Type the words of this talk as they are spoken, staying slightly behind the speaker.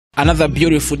Another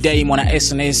beautiful day mwana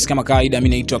SNS kama kawaida.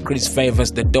 Mimi naitwa Chris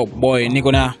Favors the Dope Boy.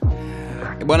 Niko na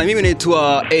bwana, mimi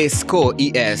naitwa Esco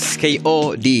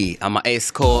ESKOD ama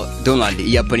Esco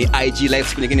Donald. Hapa ni IG live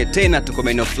siku nyingine tena, tuko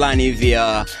maeneo fulani hivi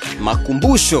ya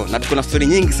makumbusho na tuko na story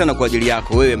nyingi sana kwa ajili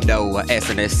yako wewe mdau wa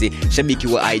SNS, shabiki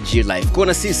wa IG live.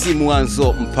 Kuna sisi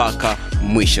mwanzo mpaka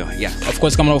mwisho. Yeah. Of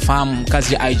course kama unafahamu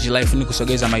kazi ya IG live ni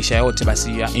kusogeza maisha yote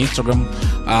basi ya Instagram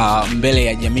mbele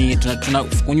ya jamii.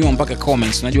 Tunakunyua mpaka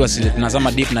comments. Unajua sisi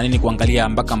tunazama deep na nini kuangalia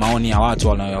mpaka maoni ya watu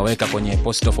wanayoweka kwenye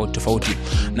post tofauti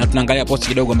na tunaangalia post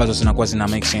kidogo ambazo zinakuwa zina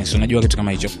make sense. Unajua kitu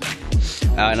kama hicho.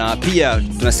 Na pia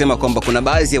tunasema kwamba kuna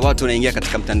baadhi ya watu wanaingia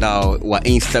katika mtandao wa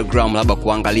Instagram labda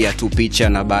kuangalia tu picha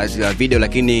na baadhi ya video,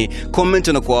 lakini comment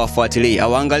na kuwafuatilia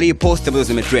hawaangalii post ambazo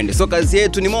zimetrend. So kazi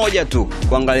yetu ni moja tu,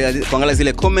 kuangalia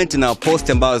zile comment na post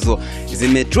ambazo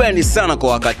zimetrend sana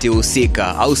kwa wakati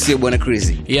husika, au sio bwana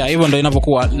Chris? Yeah, hivyo ndio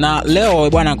inavyokuwa. Na leo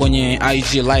bwana kwenye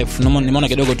IG live nimeona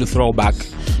kidogo tu throwback.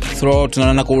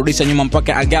 Tunaona kurudisha nyuma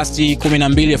mpaka Agosti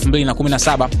 12,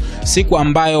 2017, siku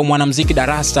ambayo mwanamuziki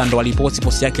Darassa ndo aliposti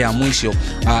post yake ya mwisho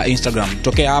Instagram.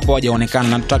 Tokea hapo hajaonekana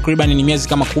na takriban ni miezi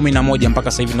kama 11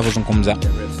 mpaka sasa hivi tunavyozungumza.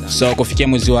 So kufikia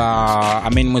mwezi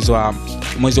wa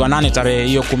 8 tarehe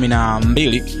hiyo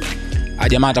 12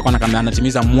 jamaa atakuwa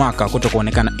anatimiza mwaka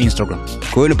kutokuonekana Instagram.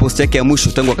 Kwa hiyo ni post yake ya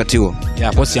mwisho tangu wakati huo.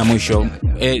 Yeah, post ya mwisho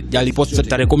alipost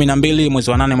tarehe 12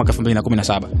 mwezi wa 8 mwaka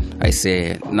 2017. I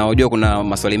say, na unajua kuna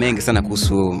maswali mengi sana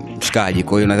kuhusu mshikaji.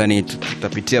 Kwa hiyo nadhani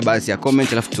tutapitia baadhi ya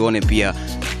comment alafu tuone pia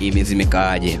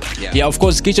imezimekaaje. Yeah, of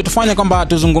course kicho tufanye kwamba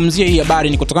tuzungumzie hii habari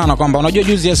ni kutokana na kwamba unajua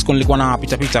juzi Esco nilikuwa na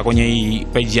pita kwenye hii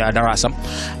page ya Darassa.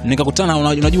 Nikakutana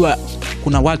unajua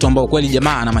kuna watu ambao kweli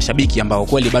jamaa na mashabiki ambao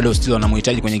kweli bado still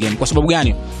wanamhitaji kwenye game. Kwa sababu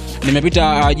gani?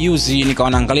 Nimepita juzi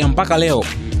nikaona angalia mpaka leo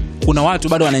kuna watu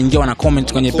bado wanaingia wana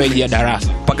comment kwenye page ya Darassa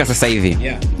mpaka sasa hivi.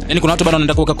 Yeah. Yaani kuna watu bado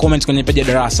wanataka kuweka comment kwenye page ya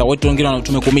Darassa. Watu wengine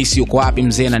tumekumisi uko wapi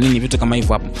mzee na nini vitu kama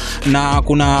hivyo hapo. Na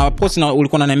kuna post na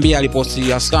ulikuwa unaniambia aliposti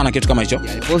ya Skana kitu kama hicho.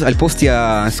 Yeah, aliposti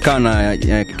ya Skana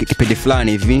kipindi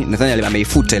fulani hivi. Nadhani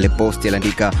ameifuta ile post,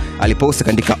 aliposti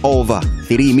kaandika over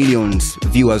 3 million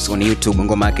viewers on YouTube,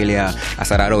 ngoma yake ile ya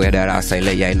Asararo ya Darassa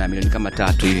ile ya ina milioni kama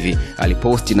 3 hivi.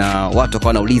 Aliposti na watu wakawa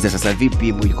wanauliza sasa vipi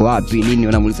yuko wapi nini,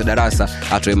 wanamuuliza Darassa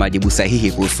atoe majibu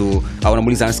sahihi kuhusu, au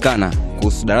wanamuuliza Skana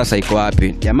kuhusu Darassa iko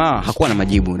wapi. Jamaa hakuwa na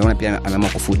majibu, naona pia ameamua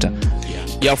kufuta.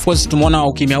 Yeah, of course tumeona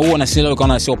ukimya huo na sisi leo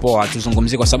kaona sio poa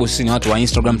tuzungumzie, kwa sababu sisi ni watu wa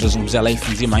Instagram, tuzungumzia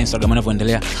life nzima Instagram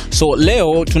inavyoendelea. So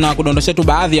leo tunakudondosha tu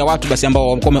baadhi ya watu basi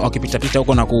ambao wakipita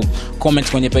huko na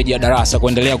comment kwenye page ya Darassa,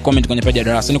 kuendelea comment kwenye page ya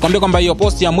Darassa. Nikwambia kwamba hiyo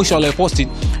post ya mwisho ile post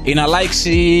ina likes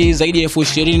zaidi ya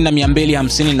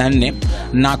 20,254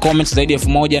 na comments zaidi ya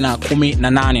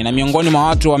 1,018, na miongoni mwa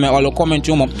watu walio comment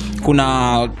humo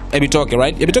kuna Ebitoke,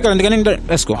 right? Ebitoke anaandika nini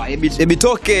Esco?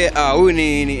 Ebitoke huyu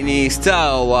ni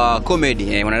star wa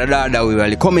comedy. Mwanadada huyu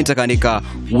alicomment akaandika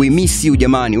we miss you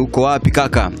jamani, uko wapi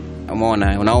kaka?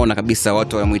 Unaona kabisa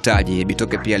watu wanamhitaji.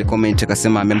 Ebitoke pia alicomment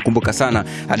akasema amemkumbuka sana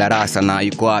Darassa na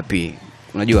yuko wapi.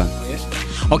 Unajua?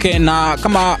 Okay, na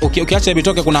kama ukiacha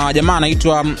Ebitoke kuna jamaa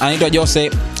anaitwa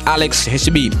Jose Alex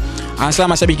HB. Anasema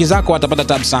mashabiki zako watapata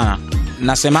tabu sana.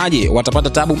 Nasemaje? Watapata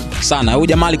tabu sana. Huyu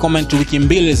jamaa alicomment wiki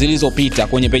 2 zilizopita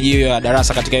kwenye page hiyo ya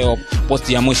Darassa katika hiyo post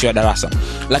ya mwisho ya Darassa.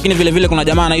 Lakini vile kuna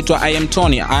jamaa anaitwa I am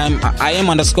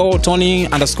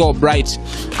Tony_Bright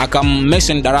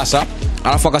akammention Darassa,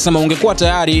 alafu akasema ungekuwa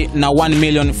tayari na 1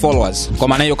 million followers. Kwa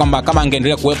maana hiyo kwamba kama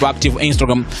angeendelea kuwepo active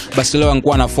Instagram basi leo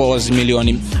angekuwa na followers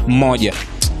milioni 1.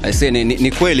 I say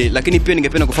ni kweli, lakini pia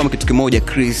ningependa kufahamu kitu kimoja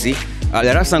Chris.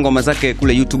 Darassa ngoma zake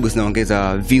kule YouTube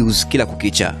zinaongeza views kila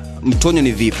kukicha. Mtonyo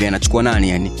ni vipi? Anachukua nani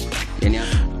yani?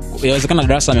 Yawezekana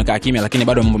Darassa amekaa kimya, lakini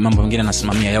bado mambo mengine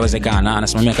anasimamia. Yawezekana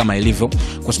anasimamia kama ilivyo,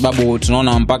 kwa sababu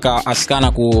tunaona mpaka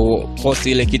Askana kupost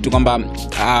ile kitu kwamba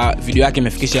video yake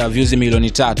imefikisha views milioni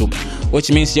 3, which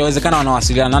means yawezekana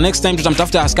wanawasiliana. Na next time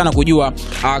tutamtafuta Askana kujua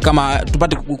kama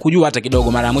tupate kujua hata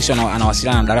kidogo mara ya mwisho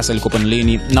anawasiliana na Darassa ilikopo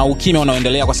lini, na ukimya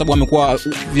unaoendelea, kwa sababu amekuwa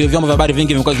vyombo vya habari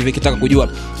vingi vimekuwa vikitaka kujua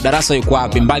Darassa yuko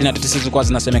wapi, mbali na tetesi zilikuwa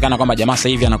zinasemekana kwamba jamaa sasa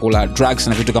hivi anakula drugs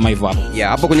na vitu kama hivyo hapo.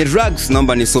 Yeah, hapo kwenye drugs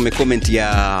naomba nisome comment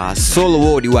ya Solo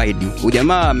Worldwide.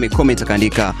 Ujamaa amecomment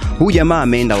akaandika huyu jamaa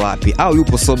ameenda wapi au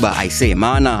yupo soba? I say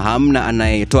maana hamna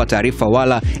anayetoa taarifa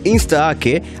wala Insta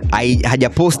yake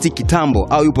hajaposti kitambo,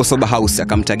 au yupo soba house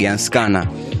akamtagia Skana.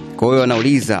 Kwa hiyo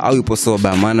anauliza au yupo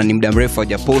soba, maana ni muda mrefu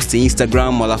hajaposti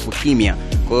Instagram alafu kimya.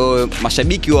 Kwa hiyo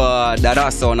mashabiki wa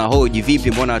Darassa wanahoji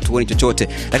vipi mbona hatuoni chochote.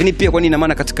 Lakini pia kwa nini,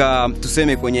 maana katika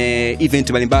tuseme kwenye event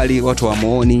mbalimbali watu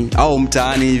wamuoni, au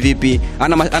mtaani vipi?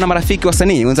 Ana marafiki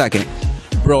wasanii wenzake.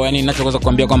 bro, yani ninachoweza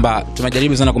kuambia kwamba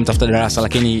tumejaribu sana kumtafuta Darassa,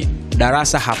 lakini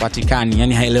Darassa hapatikani,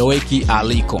 yani haeleweki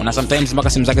aliko, na sometimes mpaka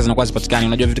simu zake zinakuwa zipatikani,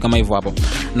 unajua vitu kama hivyo hapo,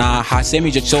 na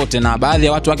hasemi chochote, na baadhi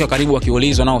ya watu wake wa karibu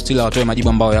wakiulizwa nao still watoe majibu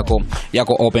ambayo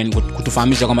yako open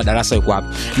kutufahamisha kwamba Darassa yuko wapi.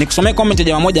 Nikusomee comment ya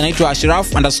jamaa moja anaitwa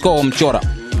Ashraf_Mchora.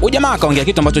 Huyu jamaa akaongea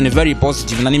kitu ambacho ni very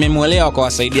positive na nimemuelewa kwa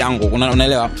wasaidi yangu,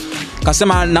 unaelewa.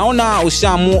 Kasema naona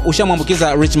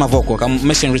ushamwambukiza Rich Mavoko,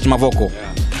 mention Rich Mavoko.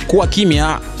 Kuwa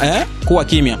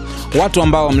kimya watu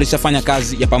ambao mlishafanya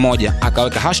kazi ya pamoja,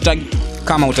 akaweka hashtag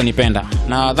kama utanipenda.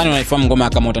 Na nadhani unaifahamu ngoma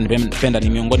kama utanipenda ni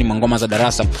miongoni mwa ngoma za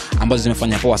Darassa ambazo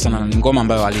zimefanya poa sana, na ni ngoma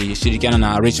ambayo alishirikiana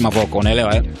na Rich Mavoko,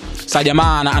 unaelewa Sasa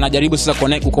jamaa anajaribu sasa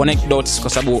connect dots kwa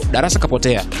sababu Darassa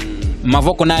kapotea.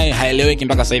 Mavoko naye haeleweki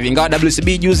mpaka sasa hivi. Ingawa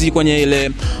WCB juzi kwenye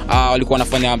ile walikuwa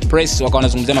wanafanya press, wakawa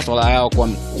wanazungumzia masuala yao kwa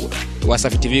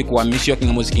Wasafi TV kuhamishia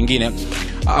kingamuzi kingine,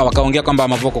 wakaongea kwamba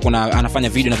Mavoko anafanya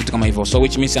video na vitu kama hivyo, so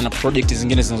which means ana project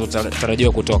zingine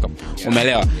zinazotarajiwa kutoka,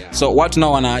 umeelewa. So watu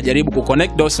nao wanajaribu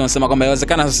kuconnect dots, wanasema kwamba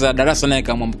inawezekana sasa Darassa naye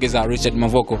kamwambukiza Richard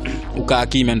Mavoko, ukaa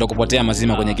kimya ndo kupotea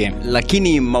mazima kwenye game.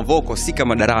 Lakini Mavoko si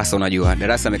kama Darassa, unajua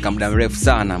Darassa amekaa muda mrefu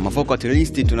sana. Mavoko at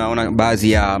least tunaona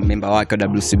baadhi ya member wake wa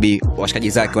WCB washikaji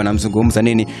zake wanamzungumza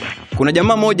nini. Kuna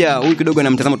jamaa moja huyu kidogo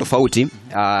na mtazamo tofauti,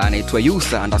 anaitwa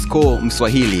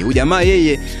Yusa_Mswahili. Huyu jamaa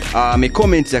yeye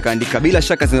amecomment akaandika, bila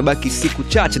shaka zimebaki siku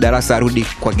chache Darassa arudi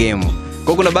kwa game.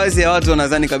 Kwa kuna baadhi ya watu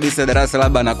wanadhani kabisa Darassa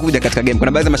labda anakuja katika game.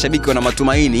 Kuna baadhi ya mashabiki wana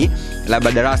matumaini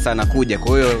labda Darassa anakuja.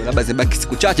 Kwa hiyo labda zibaki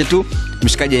siku chache tu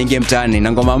mshikaji aingie mtaani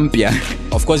na ngoma mpya.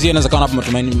 Of course hiyo inaweza kuwa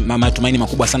na matumaini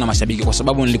makubwa sana mashabiki, kwa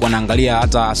sababu nilikuwa naangalia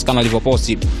hata Skana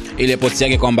alivyoposti ile post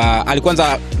yake kwamba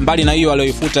alikwanza mbali na hiyo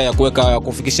aliyoifuta ya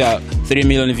kufikisha 3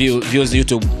 million views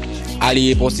YouTube,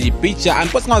 aliposti picha,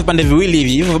 ameposti kama vipande viwili hivi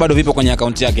hivyo bado vipo kwenye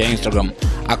account yake ya Instagram.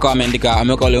 Akawa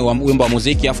ameweka ule wimbo wa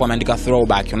muziki afu ameandika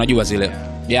throwback, unajua zile.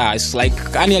 Yeah, it's like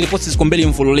yani aliposti siku mbili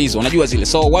mfululizo, unajua zile.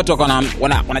 So watu wakawa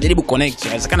wanajaribu connect,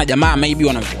 inawezekana jamaa maybe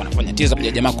wanafanya teaser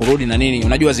kwa jamaa kurudi na nini,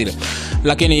 unajua zile.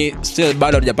 Lakini still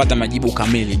bado hajapata majibu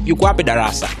kamili. Yuko wapi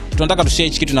Darassa? Tunataka tushare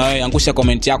kitu na wewe, angusha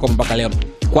comment yako mpaka leo.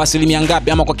 Kwa asilimia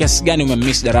ngapi ama kwa kiasi gani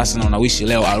umemiss Darassa na unawishi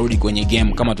leo arudi kwenye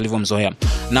game kama tulivyomzoea?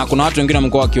 Na kuna watu wengine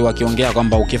wamekuwa wakiongea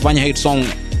kwamba ukifanya hit song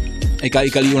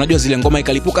unajua zile ngoma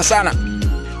ikalipuka sana,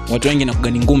 watu wengi na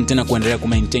kugani ngumu tena kuendelea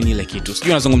kumaintain ile kitu.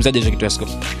 Sijui unazungumzaje hicho kitu Esco?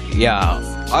 Yeah,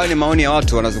 hayo ni maoni ya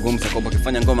watu wanazungumza kwamba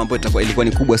ukifanya ngoma ambayo ilikuwa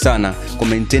ni kubwa sana,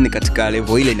 kumaintain katika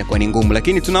level ile inakuwa ni ngumu.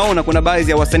 Lakini tunaona kuna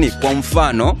baadhi ya wasanii, kwa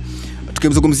mfano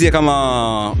tukimzungumzia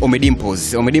kama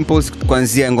Omedimpos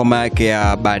kuanzia ngoma yake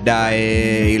ya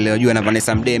baadaye ile unajua na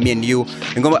Vanessa Mdee Me and You,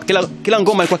 ngoma kila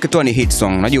ngoma ilikuwa kitoa ni hit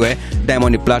song, unajua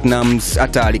Diamond Platnumz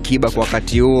hata Alikiba kwa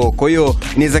wakati huo. Kwa hiyo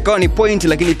inaweza kuwa ni point,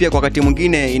 lakini pia kwa wakati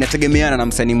mwingine inategemeana na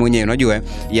msanii mwenyewe, unajua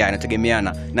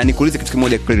inategemeana. Na nikuulize kitu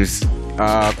kimoja Chris,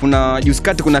 kuna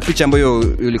juskati kuna picha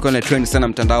ambayo ilikuwa na trend sana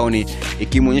mtandaoni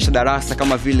ikimuonyesha Darassa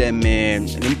kama vile ni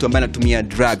mtu ambaye anatumia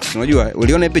drugs, unajua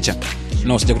uliona hiyo picha?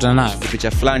 No, sijakutana nayo.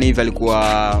 Picha fulani hivi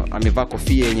alikuwa amevaa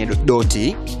kofia yenye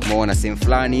doti, umeona same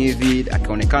fulani hivi,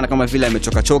 akaonekana kama vile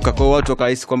amechoka. Kwa watu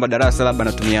wakahisi kwamba Darassa labda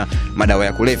anatumia madawa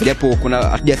ya kulevya, japo kuna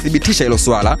hajathibitisha hilo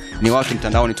swala, ni watu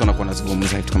mtandaoni tu wanakuwa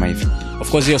wanazungumza vitu kama hivi.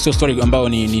 Of course hiyo sio story ambayo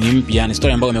ni mpya, ni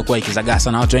story ambayo imekuwa ikizagaa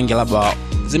sana, watu wengi labda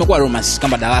zimekuwa rumors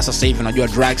kama Darassa sasa hivi unajua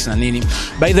drugs na nini.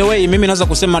 By the way, mimi naweza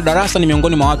kusema Darassa ni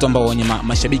miongoni mwa watu ambao wenye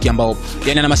mashabiki ambao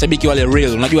yani ana mashabiki wale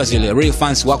real, unajua zile real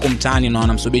fans wako mtaani na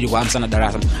wanamsubiri kwa hamu sana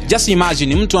Darassa. Just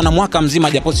imagine mtu ana mwaka mzima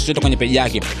hajaposti chochote kwenye page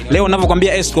yake. Leo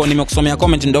ninavyokuambia Esco, nimekusomea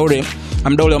comment ndaure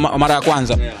mara ya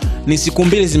kwanza. Ni siku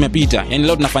mbili zimepita. Yani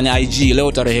leo tunafanya IG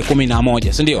leo tarehe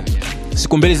 11, si ndio?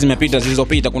 Siku mbili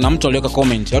zilizopita kuna mtu aliweka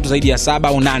comment, watu zaidi ya 7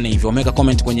 au 8 hivyo wameweka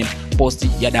comment kwenye post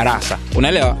ya Darassa.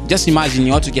 Unaelewa? Just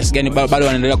imagine watu kiasi gani bado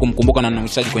wanaendelea kumkumbuka na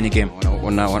wanamhitaji kwenye game.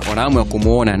 Wanahamu ya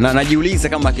kumuona. Na najiuliza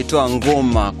kama akitoa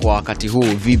ngoma kwa wakati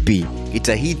huu vipi?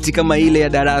 Itahiti kama ile ya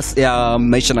Darassa ya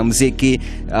maisha na muziki,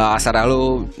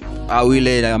 Asaralo au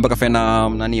ile ambayo kafanya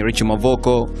Rich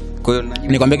Mavoko. Kwa hiyo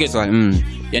nikwambia kitu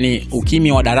yani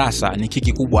ukimya wa Darassa ni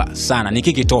kiki kubwa sana, ni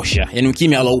kiki tosha. Yani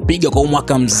ukimya aloupiga kwa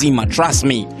mwaka mzima, trust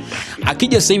me.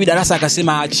 Akija sasa hivi Darassa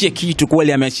akasema aachie kitu,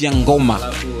 kweli ameachia ngoma.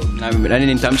 Na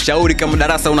nitamshauri kama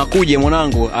Darassa unakuja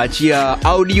mwanangu, achia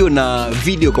audio na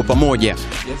video kwa pamoja. Yes.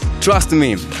 Trust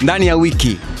me, ndani ya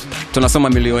wiki tunasoma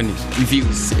milioni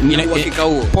views. Ni uhakika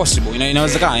huo. Possible.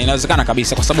 Inawezekana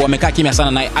kabisa kwa sababu wamekaa kimya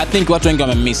sana na I think watu wengi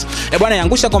wamemiss. Bwana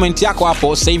yangusha comment yako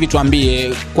hapo sasa hivi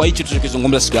tuambie kwa hicho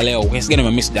tulichozungumza siku ya leo. Kiasi gani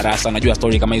umemiss Darassa? Najua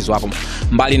story kama hizo hapo.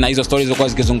 Mbali na hizo stories zilizokuwa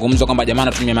zikizungumzwa kwamba jamaa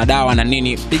anatumia madawa na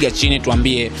nini, piga chini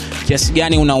tuambie kiasi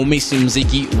gani unaumisi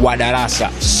muziki wa Darassa.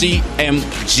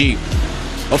 CMG.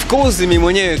 Of course mimi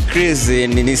mwenyewe Chris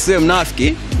nisiwe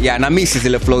mnafiki na miss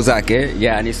zile flow zake,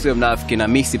 nisiwe mnafiki na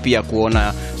miss pia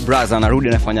kuona brother anarudi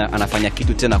anafanya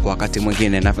kitu tena kwa wakati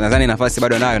mwingine. Nadhani nafasi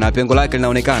bado nayo na pengo lake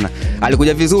linaonekana.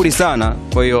 Alikuja vizuri sana,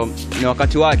 kwa hiyo ni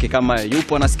wakati wake. Kama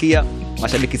yupo anasikia,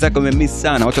 mashabiki zake wamemiss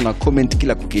sana, watu na comment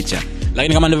kila kukicha.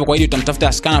 Lakini kama ndivyo kwa hiyo tutamtafuta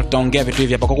Askana, tutaongea vitu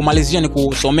hivi hapa. Kwa kumalizia ni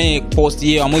kusomee post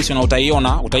hiyo ya mwisho na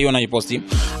utaiona hii post.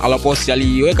 Post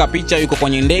aliweka picha yuko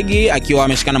kwenye ndege akiwa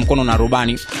ameshikana mkono na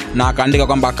rubani na akaandika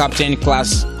kwamba Captain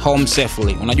Class home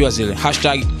safely. Unajua zile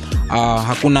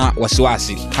 #hakuna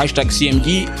wasiwasi,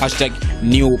 #CMG,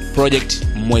 #new project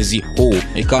mwezi huu.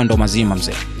 Ikawa ndo mazima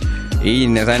mzee. Hii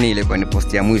nadhani ilikuwa ni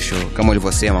post ya mwisho kama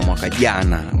ulivyosema mwaka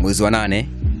jana mwezi wa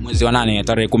 8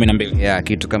 tarehe 12.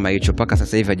 Kitu kama hicho. Paka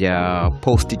sasa hivi haja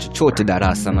post chochote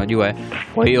Darassa, unajua.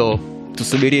 Kwa hiyo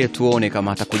tusubirie tuone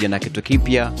kama atakuja na kitu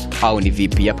kipya au ni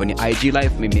vipi. Hapo ni IG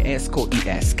Live, mimi SKOD.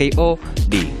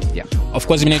 Of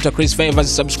course mimi naitwa Chris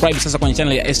Favors. Subscribe sasa kwenye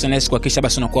channel ya SNS kwa kisha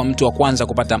basi unakuwa mtu wa kwanza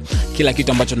kupata kila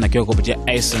kitu ambacho tunakiweka kupitia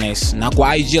SNS, na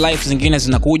kwa IG Live zingine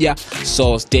zinakuja,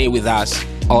 so stay with us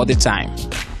all the time.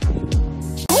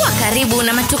 Kuwa karibu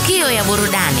na matukio ya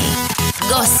burudani,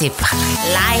 gossip,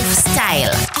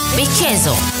 lifestyle,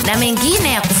 michezo na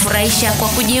mengine ya kufurahisha kwa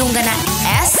kujiunga na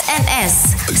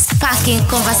SNS Sparking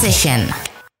Conversation.